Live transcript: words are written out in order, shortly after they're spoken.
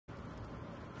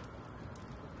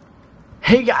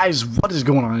Hey guys, what is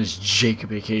going on? It's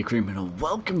Jacob aka Cream and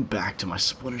welcome back to my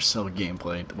Splinter Cell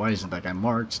gameplay. Why isn't that guy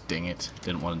marked? Dang it,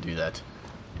 didn't want to do that.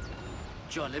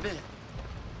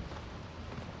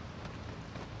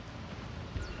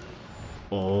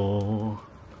 Oh.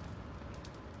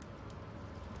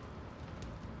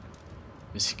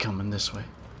 Is he coming this way?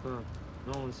 No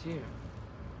one's here.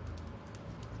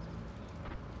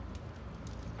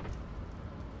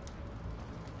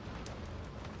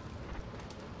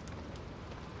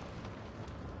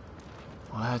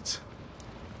 What?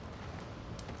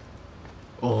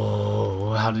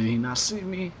 Oh, how did he not see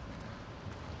me?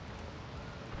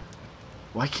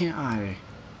 Why can't I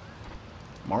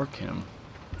mark him?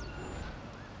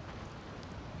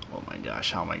 Oh my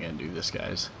gosh, how am I gonna do this,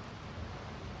 guys?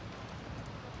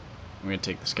 I'm gonna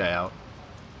take this guy out.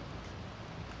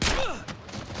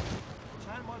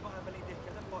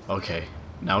 Okay,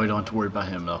 now we don't have to worry about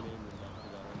him though.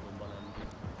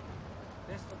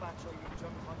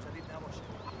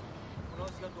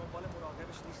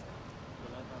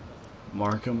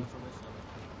 Mark him.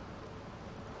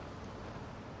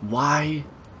 Why?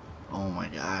 Oh my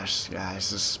gosh,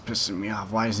 guys, this is pissing me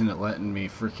off. Why isn't it letting me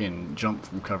freaking jump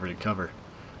from cover to cover?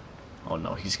 Oh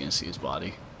no, he's gonna see his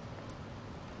body.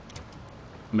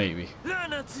 Maybe.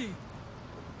 I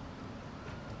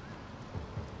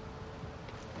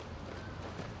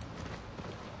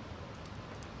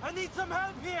need some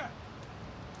help here.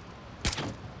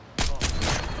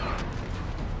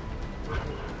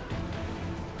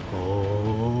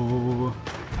 Oh.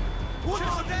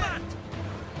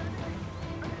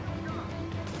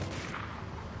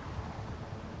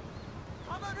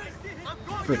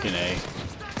 Freaking A.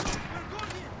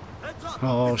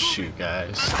 Oh shoot,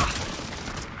 guys.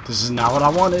 This is not what I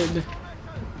wanted.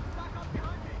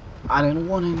 I didn't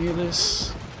want any of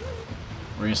this.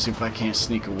 We're gonna see if I can't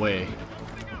sneak away.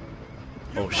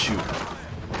 Oh shoot.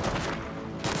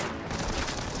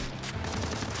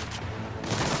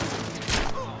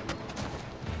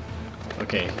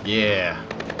 Okay, yeah.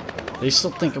 They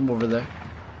still think I'm over there.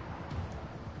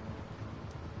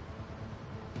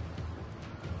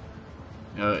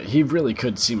 He really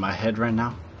could see my head right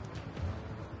now.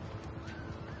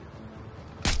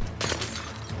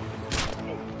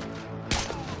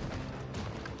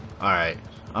 Alright,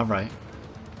 alright.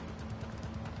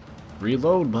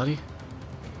 Reload, buddy.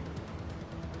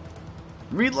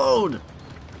 Reload!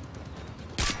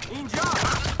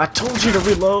 I told you to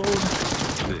reload!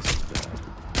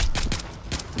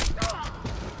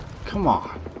 Come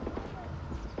on.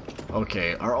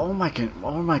 Okay, are all my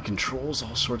controls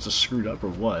all sorts of screwed up or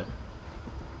what?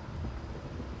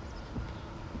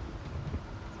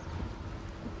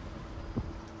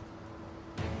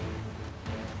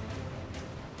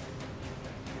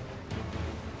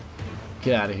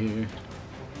 Get out of here.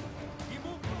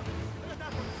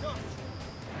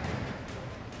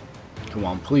 Come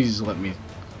on, please let me.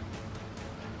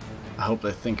 I hope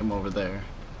they think I'm over there.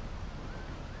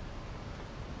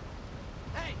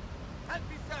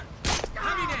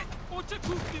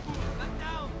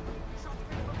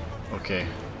 Okay,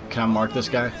 can I mark this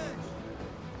guy?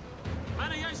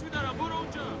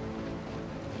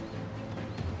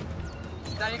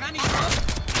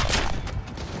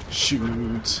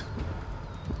 Shoot.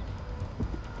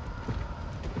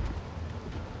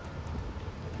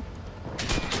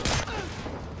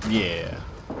 Yeah.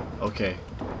 Okay.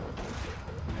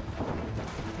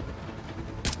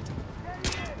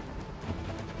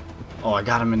 Oh, I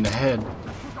got him in the head.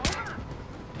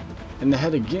 In the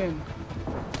head again.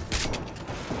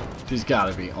 He's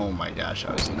gotta be. Oh my gosh,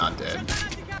 how is he not dead?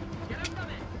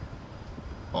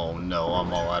 Oh no,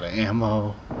 I'm all out of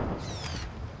ammo.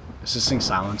 Is this thing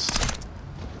silenced?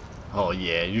 Oh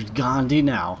yeah, you're Gandhi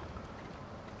now.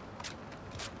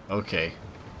 Okay.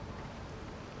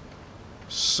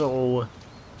 So,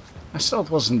 my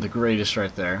stealth wasn't the greatest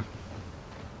right there.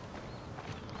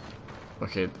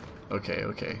 Okay,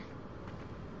 okay.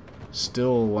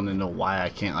 Still want to know why I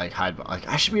can't like hide. Like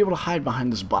I should be able to hide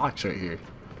behind this box right here.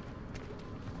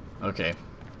 Okay.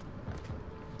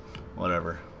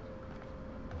 Whatever.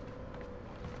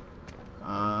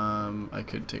 I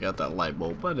could take out that light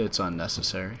bulb, but it's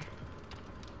unnecessary.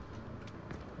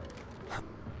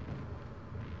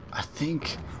 I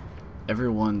think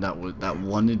everyone that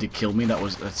wanted to kill me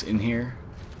that's in here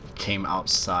came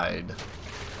outside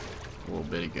a little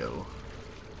bit ago.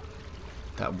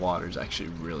 That water's actually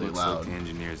really loud. Looks like the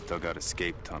engineers dug out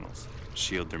escape tunnels,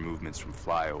 shield their movements from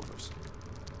flyovers.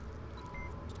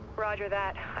 Roger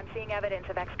that. I'm seeing evidence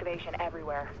of excavation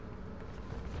everywhere.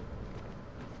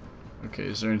 Okay,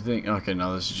 is there anything? Okay,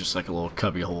 no, this is just like a little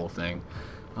cubby hole thing.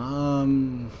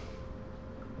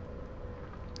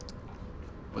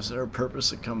 Was there a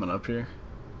purpose of coming up here?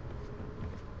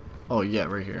 Oh yeah,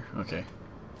 right here. Okay.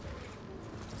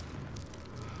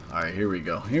 Alright, here we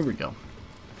go. Here we go.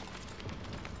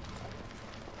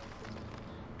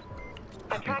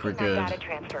 I'm tracking that data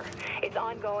transfer. It's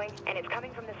ongoing, and it's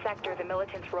coming from the sector the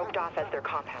militants roped off as their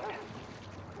compound.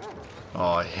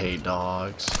 Oh, I hate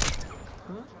dogs.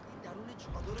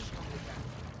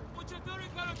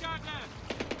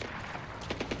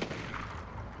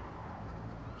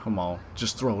 Come on,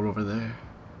 just throw it over there.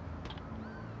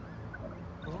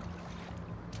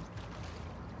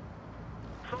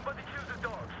 Somebody kill the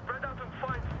dog. Spread out and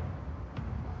find.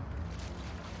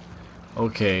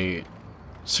 Okay,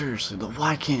 seriously,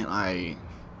 why can't I?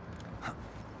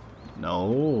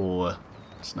 No,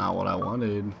 it's not what I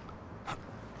wanted.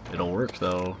 It'll work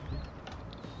though.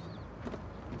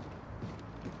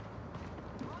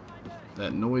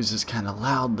 That noise is kind of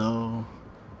loud though.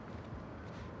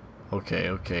 Okay,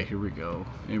 okay, here we go.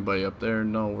 Anybody up there?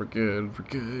 No, we're good, we're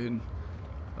good.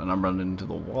 And I'm running into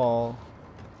the wall.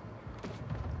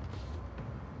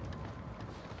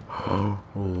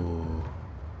 Oh.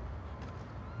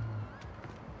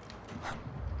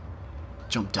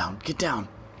 Jump down, get down.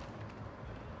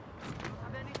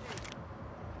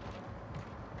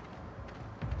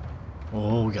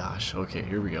 Oh gosh, okay,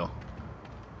 here we go.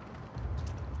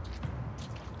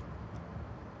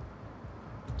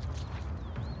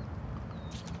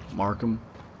 Mark him.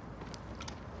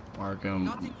 Mark him.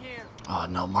 Nothing here. Oh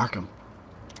no, mark him.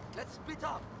 Let's split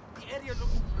up. The area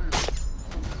looks.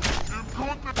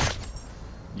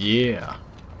 Yeah.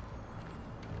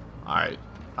 Alright.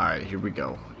 Alright, here we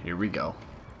go. Here we go.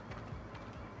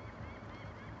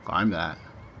 Climb that.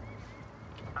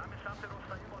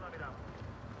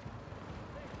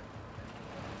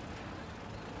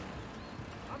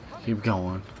 Keep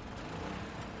going.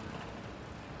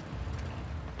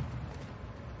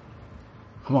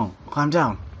 Come on, climb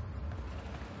down.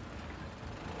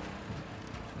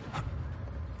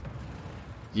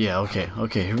 Yeah, okay,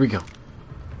 okay, here we go.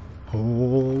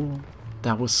 Oh,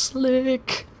 that was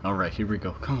slick. Alright, here we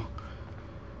go. Come on.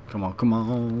 Come on, come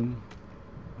on.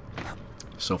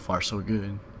 So far, so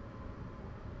good.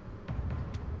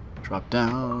 Drop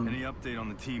down. Any update on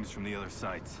the teams from the other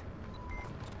sites?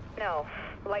 No.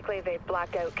 Likely they've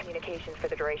blacked out communications for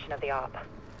the duration of the op.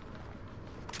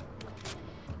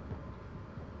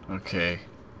 Okay.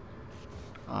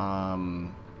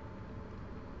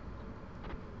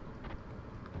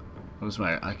 What's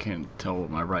my? I can't tell what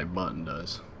my right button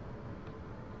does.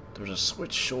 There's a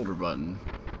switch shoulder button.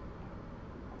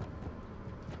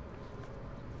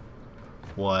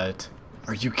 What?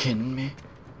 Are you kidding me?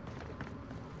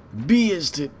 B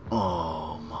is to.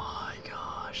 Oh my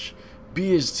gosh.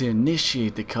 B is to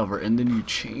initiate the cover, and then you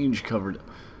change cover.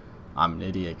 I'm an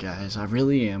idiot, guys. I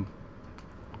really am.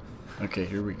 Okay,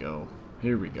 here we go.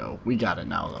 Here we go. We got it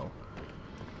now, though.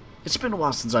 It's been a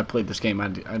while since I played this game. I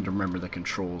had to remember the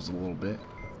controls a little bit.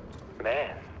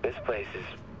 Man, this place is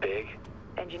big.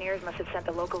 Engineers must have sent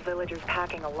the local villagers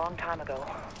packing a long time ago.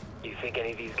 You think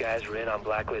any of these guys were in on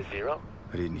Blacklist 0?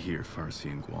 I didn't hear Farsi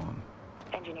and Guam.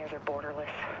 Engineers are borderless.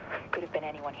 Could have been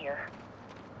anyone here.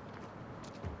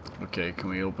 Okay, can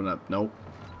we open up? Nope.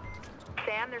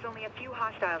 Sam, there's only a few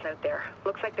hostiles out there.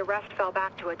 Looks like the rest fell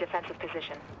back to a defensive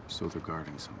position. So they're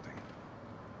guarding something.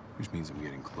 Which means I'm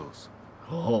getting close.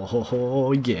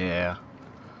 Oh, yeah.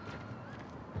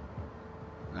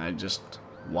 I just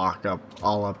walk up,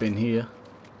 all up in here.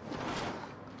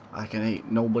 I can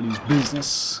ain't nobody's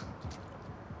business.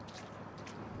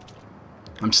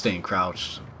 I'm staying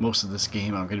crouched. Most of this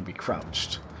game, I'm gonna be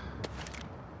crouched.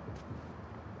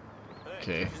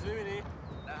 Okay.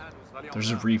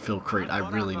 There's a refill crate. I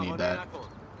really need that.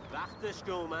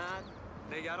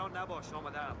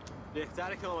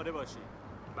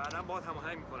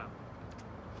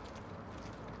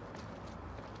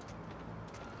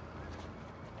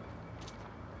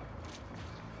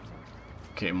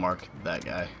 Okay, mark that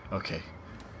guy. Okay.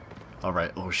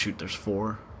 Alright. Oh shoot, there's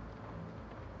 4.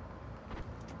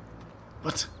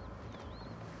 What?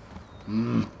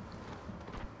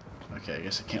 Okay, I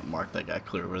guess I can't mark that guy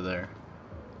clear over there.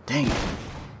 Dang it.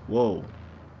 Whoa.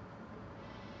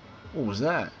 What was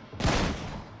that?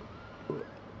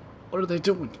 What are they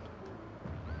doing?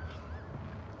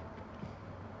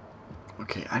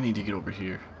 Okay, I need to get over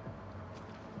here.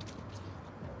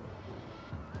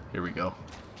 Here we go.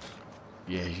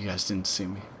 Yeah, you guys didn't see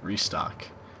me. Restock.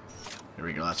 Here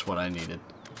we go, that's what I needed.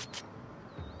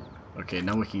 Okay,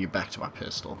 now we can get back to my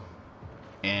pistol.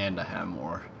 And I have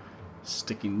more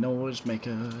sticky noise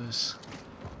makers.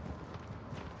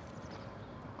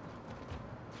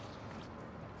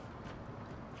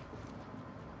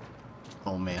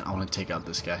 Oh man, I want to take out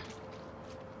this guy.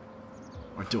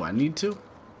 Or do I need to?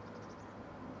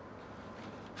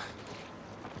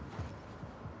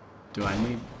 Do I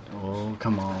need... Oh,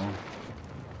 come on.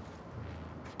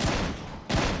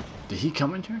 Did he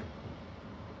come in here?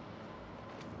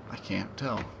 I can't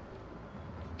tell.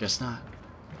 Guess not.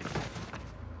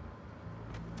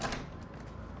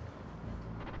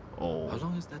 Oh. How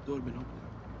long has that door been open?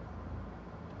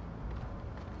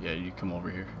 Yeah, you come over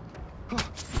here.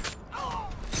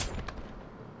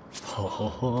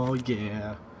 Oh,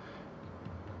 yeah.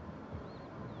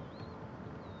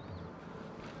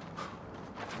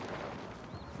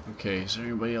 Okay, is there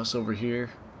anybody else over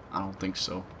here? I don't think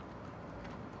so.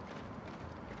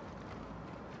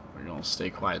 We're gonna stay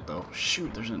quiet though.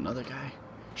 Shoot, there's another guy.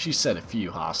 She said a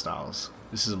few hostiles.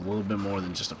 This is a little bit more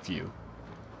than just a few.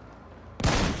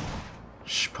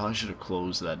 She probably should have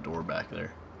closed that door back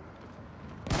there.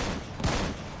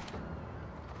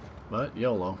 But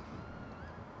YOLO.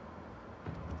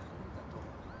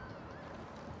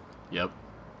 Yep.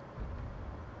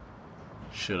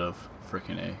 Should have.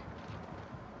 Frickin' A.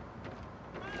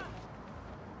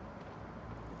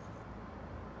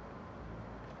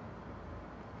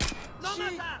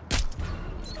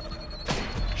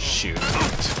 Shoot.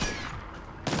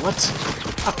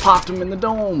 What? I popped him in the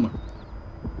dome.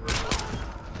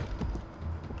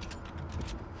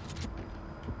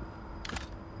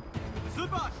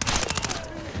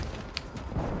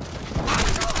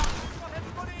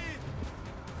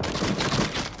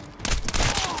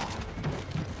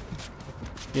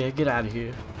 Yeah, get out of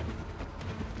here.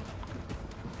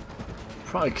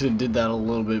 Probably could have did that a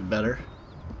little bit better.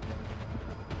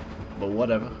 But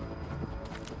whatever.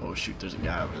 Oh shoot, there's a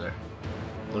guy over there.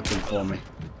 Looking for me.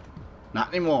 Not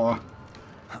anymore.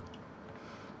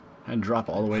 And drop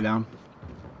all the way down.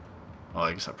 Oh,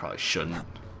 I guess I probably shouldn't.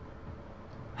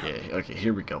 Yeah, okay,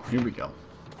 here we go. Here we go.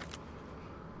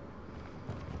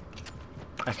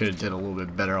 I could have did a little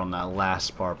bit better on that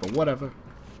last part, but whatever.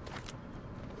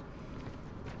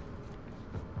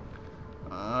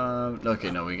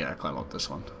 Okay, no, we gotta climb up this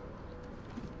one.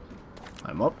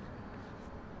 Climb up.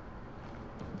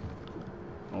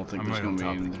 I don't think I'm there's right on gonna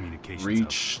top of be the communications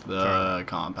reach hub. the Sorry.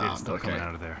 compound. Data's still Okay. coming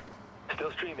out of there.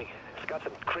 Still streaming. It's got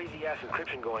some crazy-ass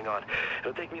encryption going on.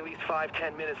 It'll take me at least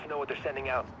 5-10 minutes to know what they're sending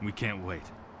out. We can't wait.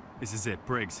 This is it,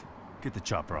 Briggs. Get the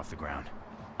chopper off the ground.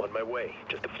 On my way.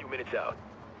 Just a few minutes out.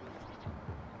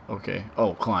 Okay.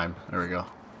 Oh, climb. There we go.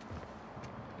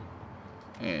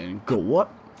 And go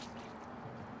up.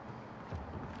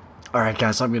 Alright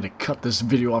guys, I'm going to cut this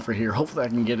video off right here. Hopefully I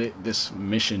can get this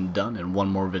mission done in one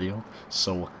more video.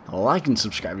 So like and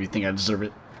subscribe if you think I deserve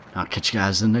it. I'll catch you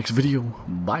guys in the next video.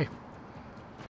 Bye.